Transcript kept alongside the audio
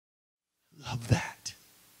of that.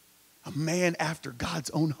 A man after God's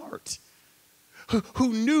own heart.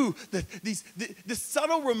 Who knew that this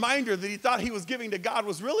subtle reminder that he thought he was giving to God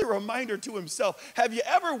was really a reminder to himself. Have you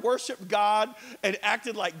ever worshiped God and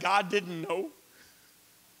acted like God didn't know?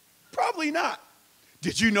 Probably not.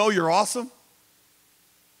 Did you know you're awesome?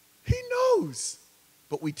 He knows.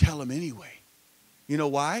 But we tell him anyway. You know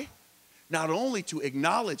why? Not only to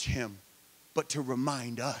acknowledge him, but to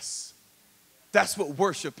remind us. That's what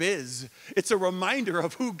worship is. It's a reminder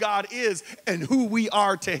of who God is and who we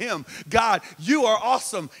are to him. God, you are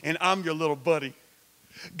awesome, and I'm your little buddy.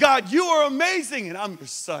 God, you are amazing, and I'm your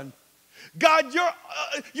son. God,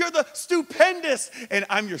 you're the stupendous, and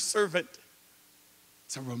I'm your servant.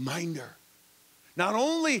 It's a reminder. Not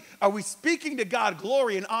only are we speaking to God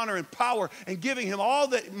glory and honor and power and giving him all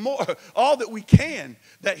that we can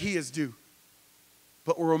that he is due,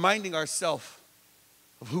 but we're reminding ourselves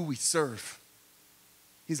of who we serve.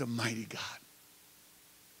 He's a mighty God.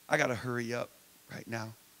 I got to hurry up right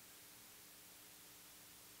now.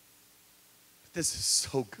 But this is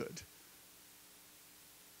so good.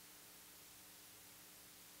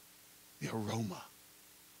 The aroma.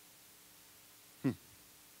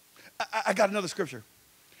 I got another scripture.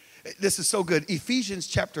 This is so good. Ephesians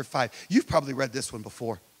chapter 5. You've probably read this one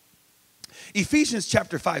before. Ephesians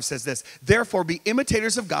chapter 5 says this, therefore be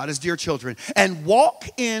imitators of God as dear children and walk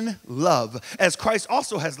in love as Christ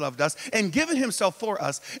also has loved us and given himself for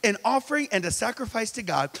us, an offering and a sacrifice to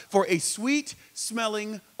God for a sweet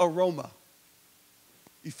smelling aroma.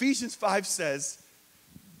 Ephesians 5 says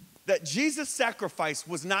that Jesus' sacrifice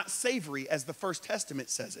was not savory as the First Testament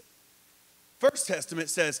says it. First Testament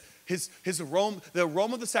says his aroma, the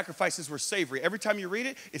aroma of the sacrifices were savory. Every time you read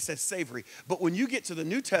it, it says savory. But when you get to the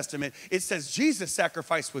New Testament, it says Jesus'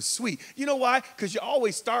 sacrifice was sweet. You know why? Because you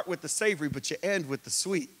always start with the savory, but you end with the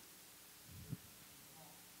sweet.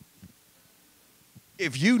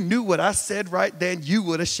 If you knew what I said right then, you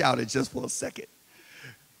would have shouted just for a second.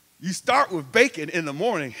 You start with bacon in the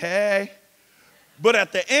morning, hey. But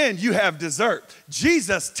at the end, you have dessert.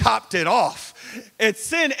 Jesus topped it off. And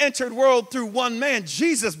sin entered world through one man.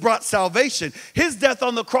 Jesus brought salvation. His death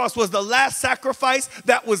on the cross was the last sacrifice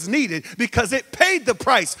that was needed because it paid the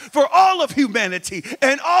price for all of humanity.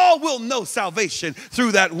 And all will know salvation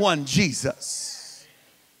through that one Jesus.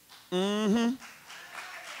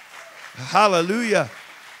 Hallelujah.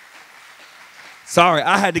 Sorry,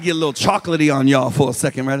 I had to get a little chocolatey on y'all for a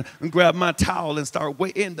second, right? And grab my towel and start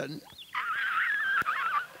waiting the...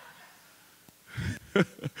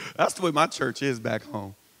 That's the way my church is back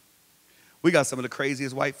home. We got some of the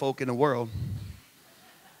craziest white folk in the world.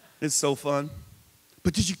 It's so fun.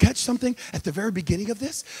 But did you catch something at the very beginning of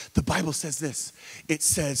this? The Bible says this. It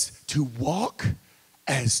says to walk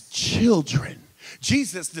as children.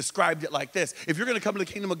 Jesus described it like this. If you're going to come to the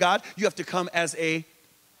kingdom of God, you have to come as a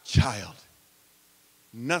child.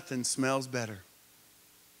 Nothing smells better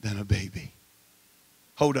than a baby.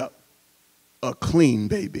 Hold up. A clean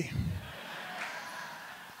baby.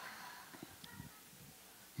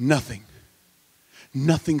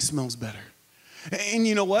 Nothing smells better. And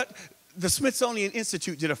you know what? The Smithsonian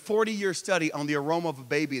Institute did a 40-year study on the aroma of a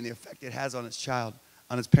baby and the effect it has on its child,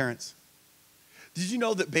 on its parents. Did you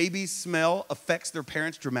know that babies' smell affects their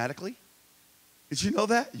parents dramatically? Did you know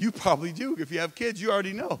that? You probably do. If you have kids, you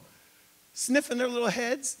already know. Sniffing their little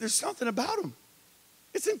heads, there's something about them.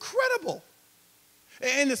 It's incredible.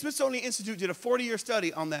 And the Smithsonian Institute did a 40-year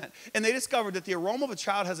study on that. And they discovered that the aroma of a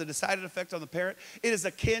child has a decided effect on the parent. It is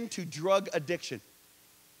akin to drug addiction.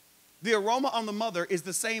 The aroma on the mother is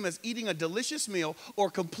the same as eating a delicious meal or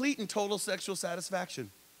complete and total sexual satisfaction.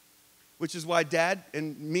 Which is why Dad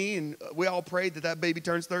and me and we all prayed that baby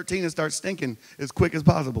turns 13 and starts stinking as quick as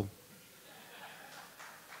possible.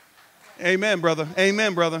 Amen, brother.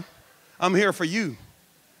 Amen, brother. I'm here for you.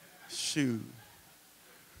 Shoot.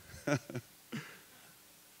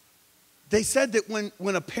 They said that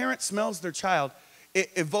when a parent smells their child,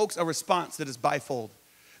 it evokes a response that is bifold.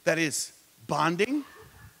 That is bonding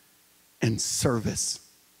and service.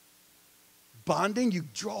 Bonding, you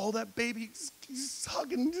draw that baby, he's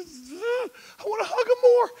hugging, I want to hug him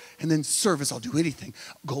more. And then service, I'll do anything,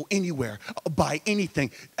 I'll go anywhere, I'll buy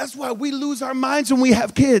anything. That's why we lose our minds when we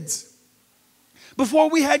have kids. Before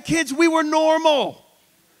we had kids, we were normal.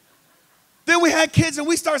 Then we had kids and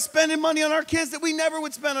we start spending money on our kids that we never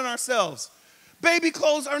would spend on ourselves. Baby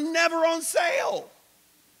clothes are never on sale.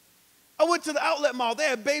 I went to the outlet mall. They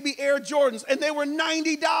had baby Air Jordans and they were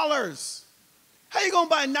 $90. How you going to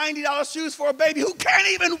buy $90 shoes for a baby who can't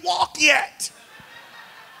even walk yet?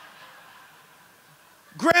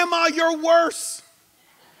 Grandma, you're worse.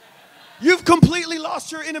 You've completely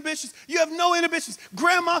lost your inhibitions. You have no inhibitions.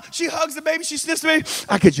 Grandma, she hugs the baby, she sniffs the baby.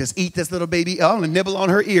 I could just eat this little baby. I want to nibble on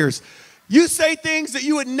her ears. You say things that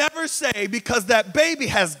you would never say because that baby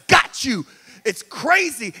has got you. It's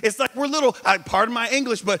crazy. It's like we're little, pardon my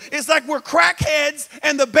English, but it's like we're crackheads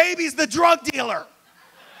and the baby's the drug dealer.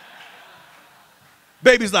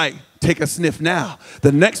 Baby's like, take a sniff now.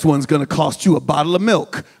 The next one's going to cost you a bottle of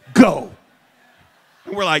milk. Go.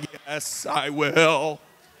 And we're like, yes, I will.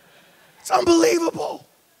 It's unbelievable.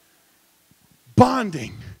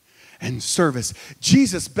 Bonding and service.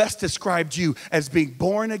 Jesus best described you as being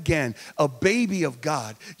born again, a baby of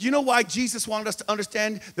God. You know why Jesus wanted us to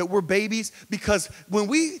understand that we're babies? Because when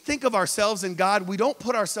we think of ourselves in God, we don't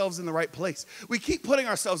put ourselves in the right place. We keep putting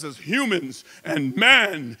ourselves as humans and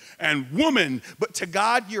man and woman, but to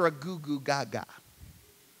God, you're a goo-goo gaga.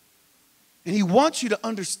 And he wants you to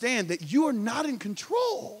understand that you are not in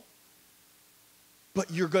control, but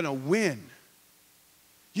you're going to win.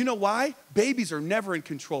 You know why? Babies are never in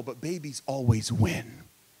control, but babies always win.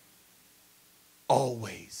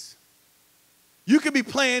 Always. You could be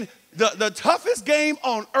playing the toughest game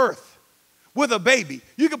on earth with a baby.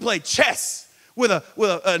 You could play chess with a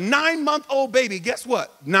 9-month-old baby. Guess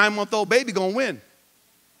what? 9-month-old baby gonna win.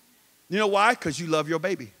 You know why? Because you love your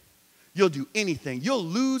baby. You'll do anything. You'll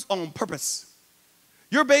lose on purpose.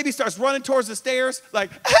 Your baby starts running towards the stairs like,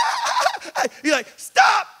 you're like,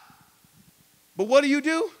 stop. But what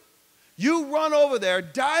do? You run over there,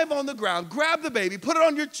 dive on the ground, grab the baby, put it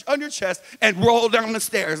on your chest, and roll down the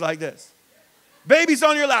stairs like this. Baby's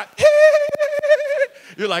on your lap.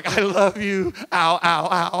 You're like, I love you. Ow, ow,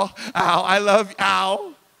 ow, ow, I love you,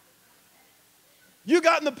 ow. You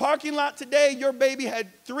got in the parking lot today, your baby had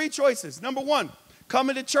 3 choices. Number 1, come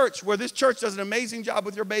into church, where this church does an amazing job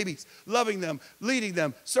with your babies, loving them, leading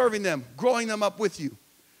them, serving them, growing them up with you.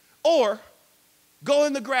 Or go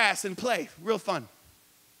in the grass and play, real fun.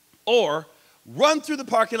 Or run through the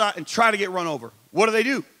parking lot and try to get run over. What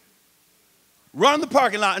do? Run the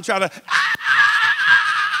parking lot and try to,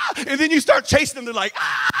 and then you start chasing them. They're like,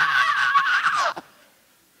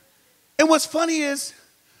 And what's funny is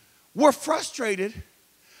we're frustrated,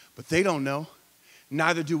 but they don't know.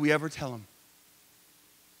 Neither do we ever tell them.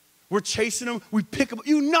 We're chasing them. We pick them up.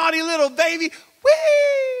 You naughty little baby.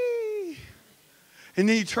 Whee! And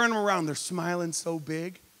then you turn them around. They're smiling so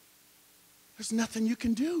big. There's nothing you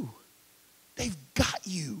can do. They've got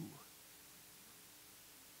you.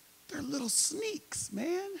 They're little sneaks,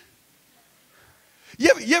 man.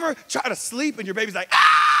 You ever try to sleep and your baby's like,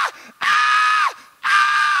 ah, ah,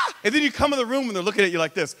 ah. And then you come in the room and they're looking at you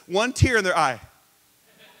like this. One tear in their eye.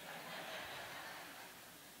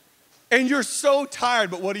 And you're so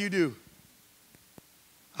tired, but what do?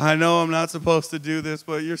 I know I'm not supposed to do this,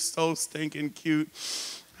 but you're so stinking cute.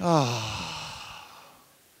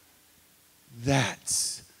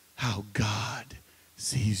 That's how God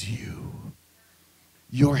sees you.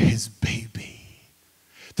 You're his baby.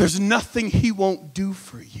 There's nothing he won't do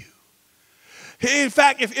for you. In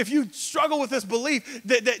fact, if you struggle with this belief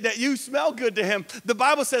that you smell good to him, the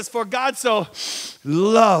Bible says, for God so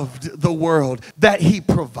loved the world that he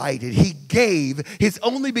provided. He gave his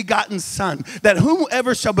only begotten son, that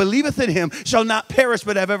whomever shall believeth in him shall not perish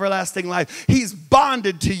but have everlasting life. He's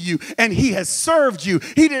bonded to you and he has served you.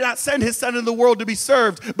 He did not send his son in the world to be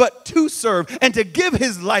served, but to serve and to give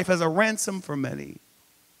his life as a ransom for many.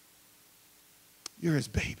 You're his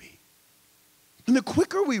baby. And the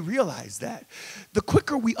quicker we realize that, the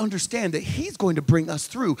quicker we understand that he's going to bring us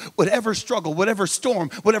through whatever struggle, whatever storm,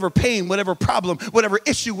 whatever pain, whatever problem, whatever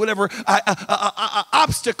issue, whatever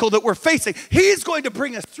obstacle that we're facing. He's going to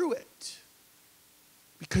bring us through it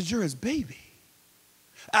because you're his baby.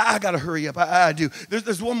 I got to hurry up. I do.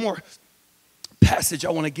 There's one more passage I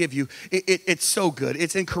want to give you. It's so good.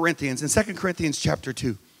 It's in Corinthians, in 2 Corinthians chapter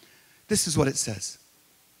 2. This is what it says.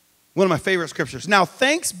 One of my favorite scriptures. Now,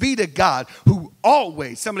 thanks be to God who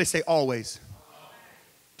always, somebody say always.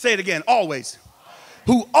 Say it again, always.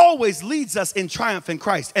 Who always leads us in triumph in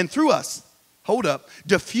Christ and through us, hold up,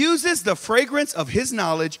 diffuses the fragrance of his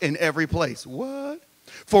knowledge in every place. What?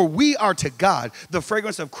 For we are to God the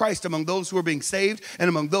fragrance of Christ among those who are being saved and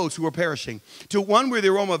among those who are perishing. To one we're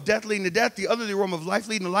the aroma of death leading to death, the other the aroma of life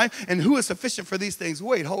leading to life. And who is sufficient for these things?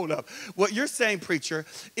 Wait, hold up. What you're saying, preacher,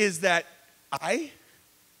 is that I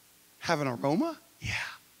have an aroma? Yeah.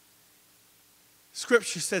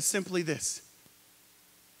 Scripture says simply this.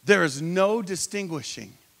 There is no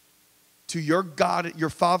distinguishing to your God, your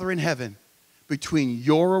Father in heaven, between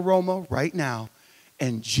your aroma right now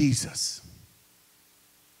and Jesus.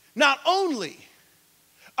 Not only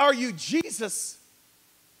are you Jesus'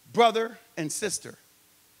 brother and sister,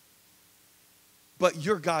 but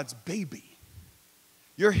you're God's baby.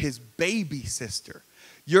 You're his baby sister.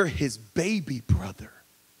 You're his baby brother.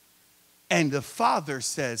 And the Father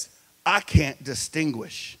says, I can't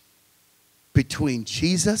distinguish between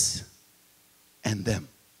Jesus and them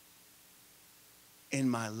in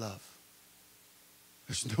my love.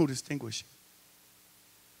 There's no distinguishing.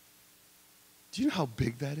 Do you know how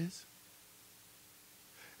big that is?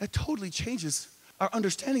 That totally changes our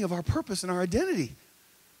understanding of our purpose and our identity.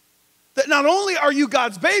 That not only are you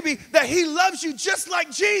God's baby, that he loves you just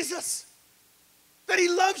like Jesus. That he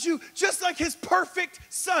loves you just like his perfect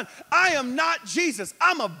son. I am not Jesus.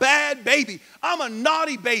 I'm a bad baby. I'm a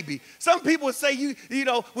naughty baby. Some people would say, you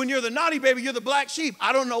know, when you're the naughty baby, you're the black sheep.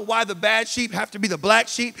 I don't know why the bad sheep have to be the black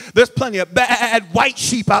sheep. There's plenty of bad white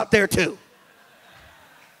sheep out there too.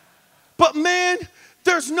 But man,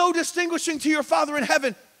 there's no distinguishing to your Father in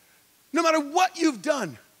heaven. No matter what you've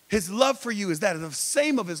done, his love for you is that of the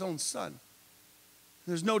same of his own son.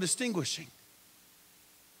 There's no distinguishing.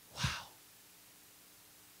 Wow.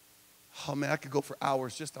 Oh man, I could go for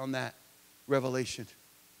hours just on that revelation.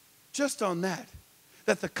 Just on that.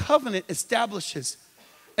 That the covenant establishes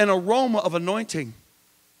an aroma of anointing,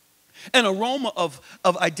 an aroma of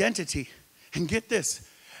identity. And get this,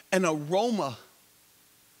 an aroma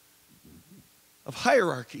of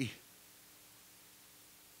hierarchy.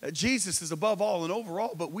 That Jesus is above all and over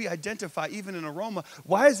all, but we identify even in aroma.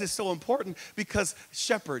 Why is this so important? Because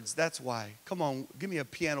shepherds, that's why. Come on, give me a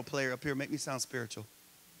piano player up here, make me sound spiritual.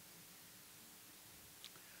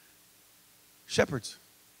 Shepherds.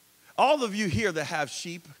 All of you here that have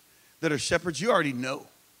sheep that are shepherds, you already know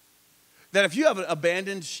that if you have an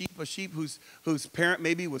abandoned sheep, a sheep whose parent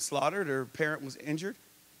maybe was slaughtered or parent was injured,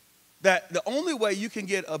 that the only way you can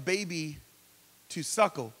get a baby to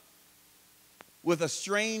suckle with a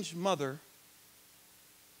strange mother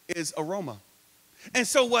is aroma. And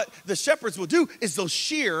so what the shepherds will do is they'll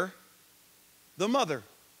shear the mother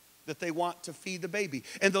that they want to feed the baby.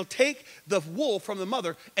 And they'll take the wool from the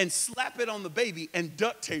mother and slap it on the baby and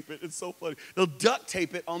duct tape it. It's so funny. They'll duct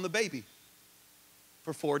tape it on the baby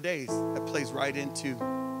for 4 days. That plays right into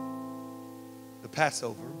the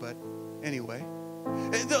Passover, but anyway.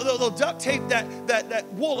 They'll duct tape that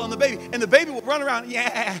wool on the baby, and the baby will run around,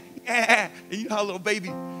 yeah. And you know how little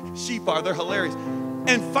baby sheep are, they're hilarious.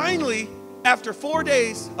 And finally, after 4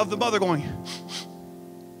 days of the mother going,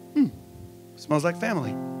 smells like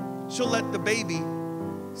family, she'll let the baby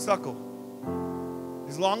suckle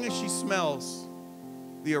as long as she smells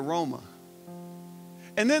the aroma.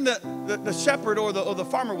 And then the shepherd or the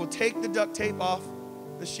farmer will take the duct tape off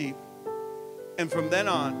the sheep, and from then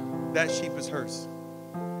on, that sheep is hers.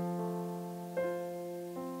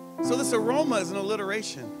 So this aroma is an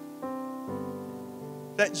alliteration.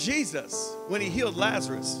 That Jesus, when he healed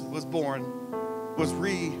Lazarus, was born, was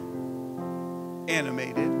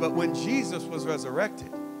reanimated. But when Jesus was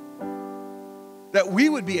resurrected, that we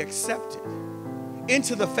would be accepted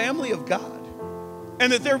into the family of God.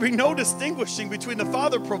 And that there would be no distinguishing between the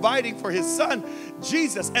Father providing for his Son,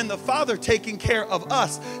 Jesus, and the Father taking care of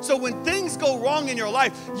us. So when things go wrong in your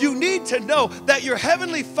life, you need to know that your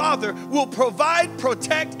Heavenly Father will provide,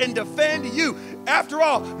 protect, and defend you. After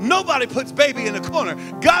all, nobody puts baby in a corner.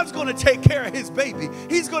 God's going to take care of his baby.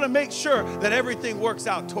 He's going to make sure that everything works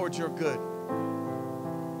out towards your good.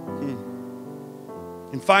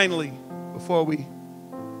 And finally, before we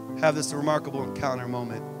have this remarkable encounter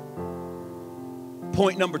moment,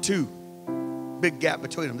 point number 2, big gap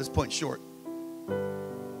between them, this point's short.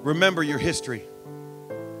 Remember your history.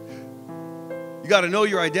 You got to know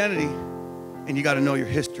your identity and you got to know your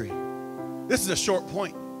history. This is a short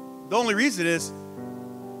point. The only reason is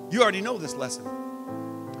you already know this lesson.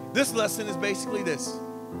 This lesson is basically this.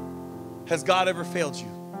 Has God ever failed you?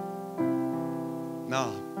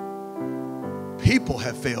 No. People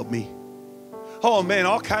have failed me. Oh man,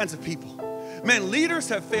 all kinds of people. Man, leaders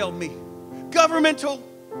have failed me. Governmental,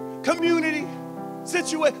 community,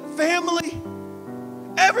 situation, family.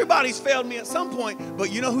 Everybody's failed me at some point,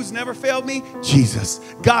 but you know who's never failed me? Jesus.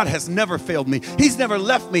 God has never failed me. He's never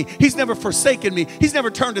left me. He's never forsaken me. He's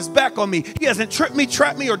never turned his back on me. He hasn't tripped me,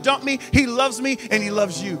 trapped me, or dumped me. He loves me and he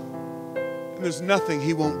loves you. And there's nothing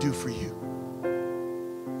he won't do for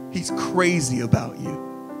you. He's crazy about you.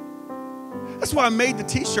 That's why I made the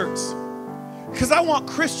t-shirts. Because I want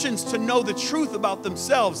Christians to know the truth about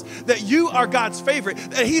themselves, that you are God's favorite,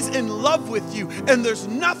 that he's in love with you, and there's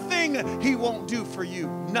nothing he won't do for you.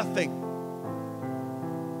 Nothing.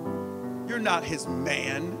 You're not his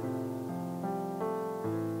man.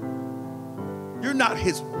 You're not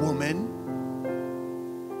his woman.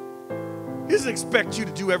 He doesn't expect you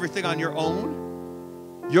to do everything on your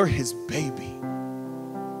own. You're his baby.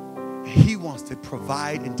 And He wants to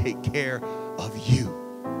provide and take care of you.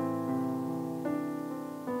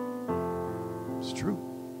 It's true.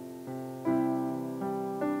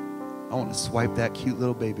 I want to swipe that cute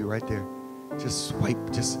little baby right there. Just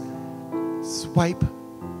swipe, just swipe.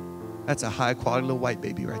 That's a high quality little white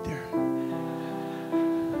baby right there.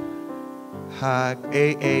 High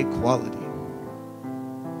AA quality.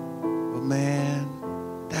 But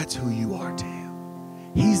man, that's who you are to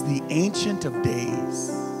him. He's the Ancient of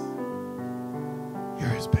Days. You're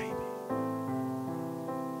his baby.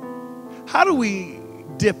 How do we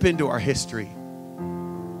dip into our history?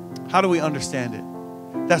 How do we understand it?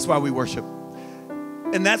 That's why we worship.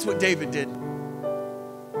 And that's what David did.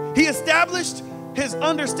 He established his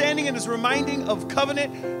understanding and his reminding of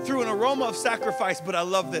covenant through an aroma of sacrifice. But I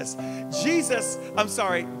love this.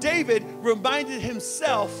 David reminded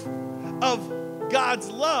himself of God's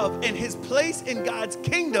love and his place in God's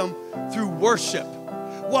kingdom through worship.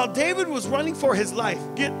 While David was running for his life,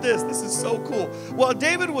 get this is so cool. While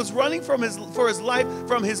David was running for his life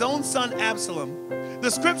from his own son Absalom, the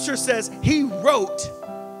scripture says he wrote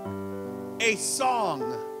a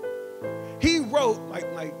song. He wrote,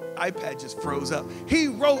 my iPad just froze up. He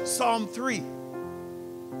wrote Psalm 3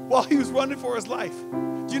 while he was running for his life.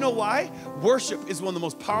 Do you know why? Worship is one of the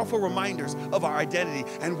most powerful reminders of our identity.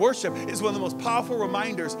 And worship is one of the most powerful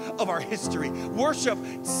reminders of our history. Worship,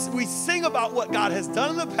 we sing about what God has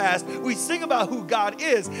done in the past. We sing about who God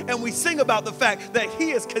is. And we sing about the fact that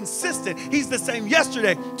he is consistent. He's the same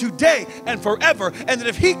yesterday, today, and forever. And that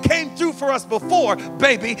if he came through for us before,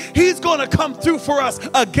 baby, he's going to come through for us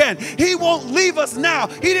again. He won't leave us now.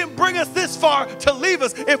 He didn't bring us this far to leave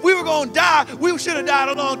us. If we were going to die, we should have died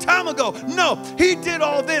a long time ago. No, he did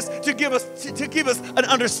all this to give us an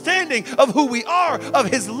understanding of who we are, of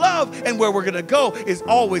his love, and where we're going to go is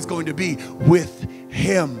always going to be with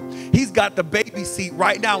him. He's got the baby seat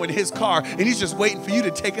right now in his car, and he's just waiting for you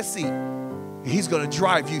to take a seat. He's going to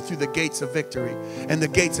drive you through the gates of victory, and the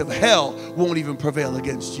gates of hell won't even prevail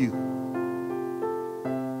against you.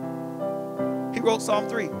 He wrote Psalm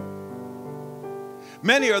 3.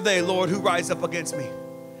 Many are they, Lord, who rise up against me.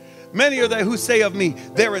 Many are they who say of me,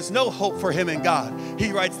 there is no hope for him in God.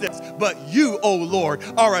 He writes this, but you, O Lord,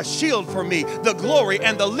 are a shield for me, the glory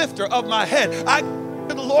and the lifter of my head. I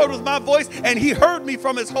to the Lord with my voice, and he heard me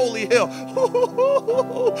from his holy hill.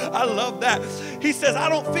 I love that. He says, I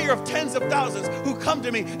don't fear of tens of thousands who come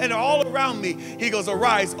to me and are all around me. He goes,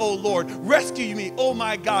 arise, O Lord, rescue me, O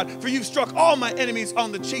my God, for you've struck all my enemies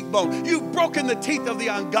on the cheekbone. You've broken the teeth of the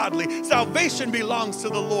ungodly. Salvation belongs to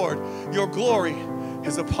the Lord. Your glory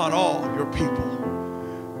is upon all your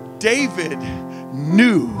people. David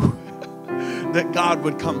knew that God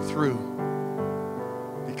would come through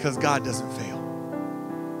because God doesn't fail.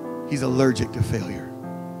 He's allergic to failure.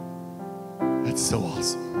 That's so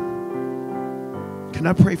awesome. Can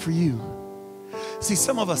I pray for you? See,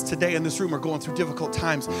 some of us today in this room are going through difficult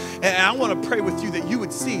times. And I want to pray with you that you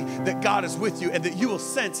would see that God is with you and that you will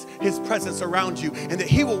sense his presence around you and that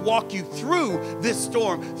he will walk you through this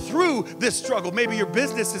storm, through this struggle. Maybe your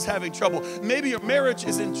business is having trouble. Maybe your marriage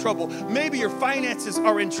is in trouble. Maybe your finances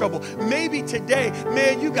are in trouble. Maybe today,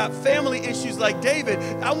 man, you got family issues like David.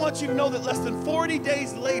 I want you to know that less than 40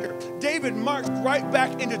 days later, David marched right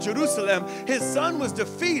back into Jerusalem. His son was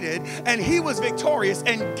defeated and he was victorious.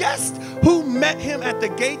 And guess who met him at the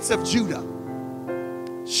gates of Judah?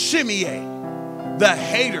 Shimei, the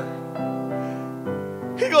hater.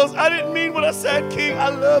 He goes, I didn't mean what I said, King. I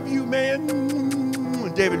love you, man.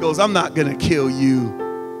 And David goes, I'm not going to kill you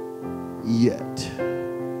yet.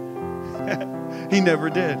 He never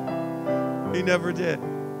did. He never did.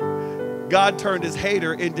 God turned his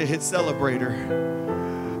hater into his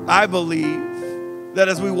celebrator. I believe that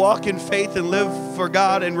as we walk in faith and live for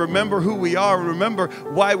God and remember who we are and remember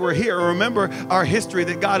why we're here and remember our history,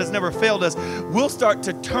 that God has never failed us, we'll start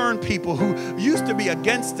to turn people who used to be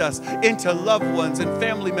against us into loved ones and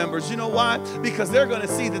family members. You know why? Because they're going to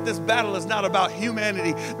see that this battle is not about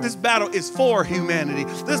humanity. This battle is for humanity.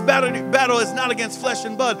 This battle is not against flesh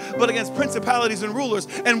and blood, but against principalities and rulers.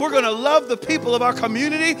 And we're going to love the people of our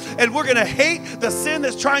community, and we're going to hate the sin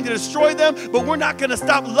that's trying to destroy them, but we're not going to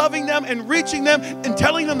stop loving them and reaching them and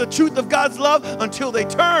telling them the truth of God's love until they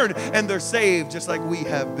turn and they're saved, just like we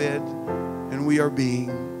have been and we are being.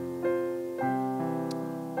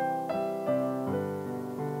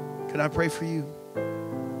 Can I pray for you?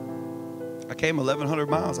 I came 1,100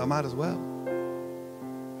 miles. I might as well.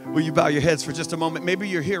 Will you bow your heads for just a moment? Maybe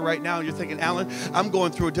you're here right now and you're thinking, Alan, I'm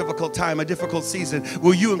going through a difficult time, a difficult season.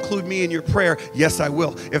 Will you include me in your prayer? Yes, I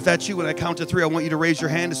will. If that's you, when I count to 3, I want you to raise your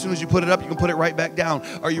hand. As soon as you put it up, you can put it right back down.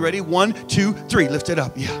 Are you ready? 1, 2, 3. Lift it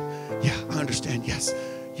up. Yeah, I understand. Yes.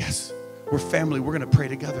 We're family. We're going to pray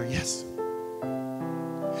together. Yes.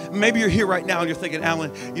 Maybe you're here right now and you're thinking,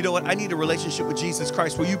 Alan, you know what? I need a relationship with Jesus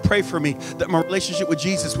Christ. Will you pray for me that my relationship with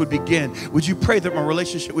Jesus would begin? Would you pray that my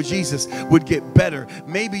relationship with Jesus would get better?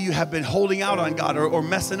 Maybe you have been holding out on God or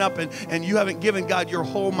messing up and you haven't given God your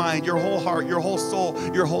whole mind, your whole heart, your whole soul,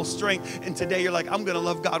 your whole strength. And today you're like, I'm going to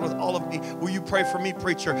love God with all of me. Will you pray for me,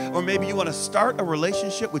 preacher? Or maybe you want to start a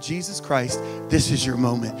relationship with Jesus Christ. This is your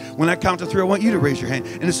moment. When I count to 3, I want you to raise your hand.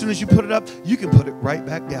 And as soon as you put it up, you can put it right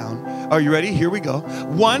back down. Are you ready? Here we go.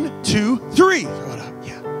 1, 2, 3. Throw it up.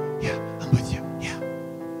 Yeah, I'm with you. Yeah,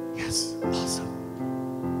 yes, awesome.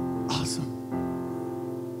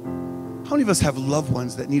 How many of us have loved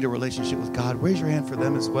ones that need a relationship with God? Raise your hand for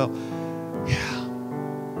them as well. Yeah,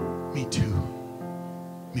 me too.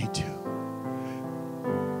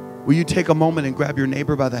 Will you take a moment and grab your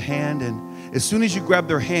neighbor by the hand? And as soon as you grab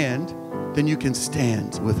their hand, then you can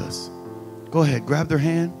stand with us. Go ahead, grab their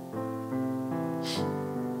hand.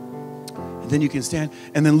 Then you can stand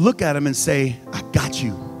and then look at him and say, I got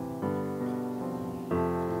you.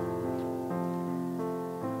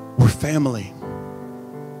 We're family.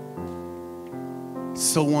 It's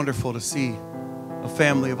so wonderful to see a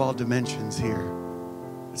family of all dimensions here.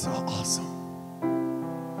 It's all awesome.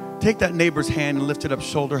 Take that neighbor's hand and lift it up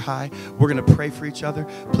shoulder high. We're going to pray for each other.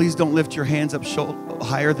 Please don't lift your hands up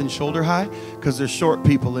higher than shoulder high, because there's short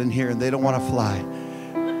people in here and they don't want to fly.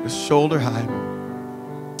 Just shoulder high.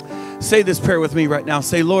 Say this prayer with me right now.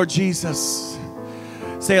 Say, Lord Jesus.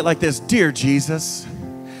 Say it like this. Dear Jesus,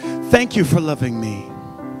 thank you for loving me.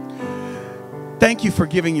 Thank you for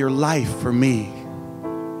giving your life for me.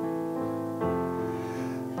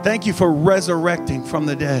 Thank you for resurrecting from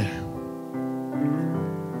the dead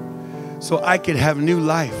so I could have new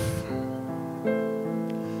life.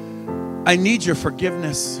 I need your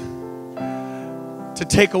forgiveness to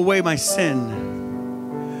take away my sin.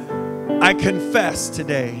 I confess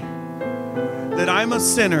today that I'm a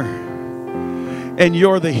sinner and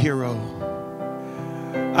you're the hero.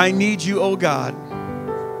 I need you, oh God,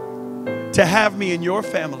 to have me in your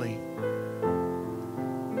family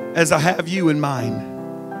as I have you in mine,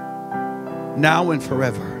 now and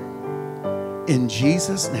forever. In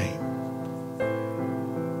Jesus' name.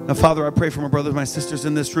 Now, Father, I pray for my brothers and my sisters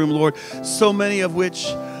in this room, Lord, so many of which,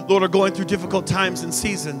 Lord, are going through difficult times and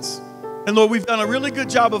seasons. And Lord, we've done a really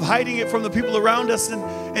good job of hiding it from the people around us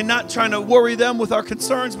and not trying to worry them with our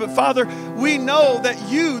concerns. But Father, we know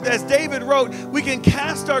that you, as David wrote, we can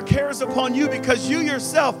cast our cares upon you because you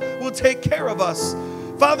yourself will take care of us.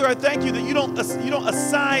 Father, I thank you that you don't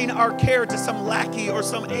assign our care to some lackey or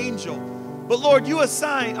some angel. But Lord, you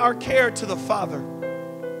assign our care to the Father.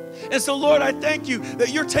 And so, Lord, I thank you that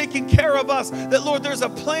you're taking care of us. That, Lord, there's a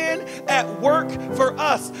plan at work for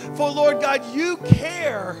us. For, Lord God, you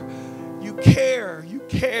care. You care.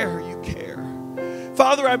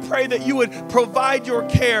 Father, I pray that you would provide your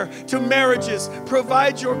care to marriages,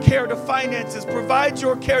 provide your care to finances, provide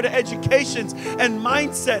your care to educations and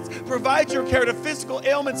mindsets, provide your care to physical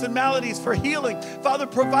ailments and maladies for healing. Father,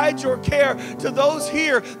 provide your care to those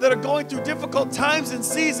here that are going through difficult times and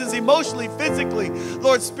seasons emotionally, physically,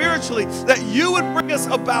 Lord, spiritually, that you would bring us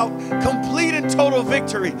about complete and total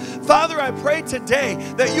victory. Father, I pray today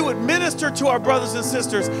that you would minister to our brothers and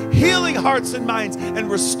sisters, healing hearts and minds and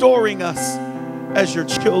restoring us as your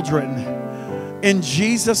children, in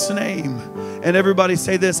Jesus' name. And everybody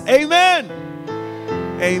say this, amen.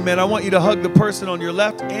 Amen. I want you to hug the person on your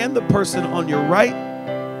left and the person on your right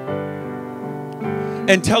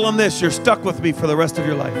and tell them this, you're stuck with me for the rest of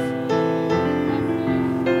your life.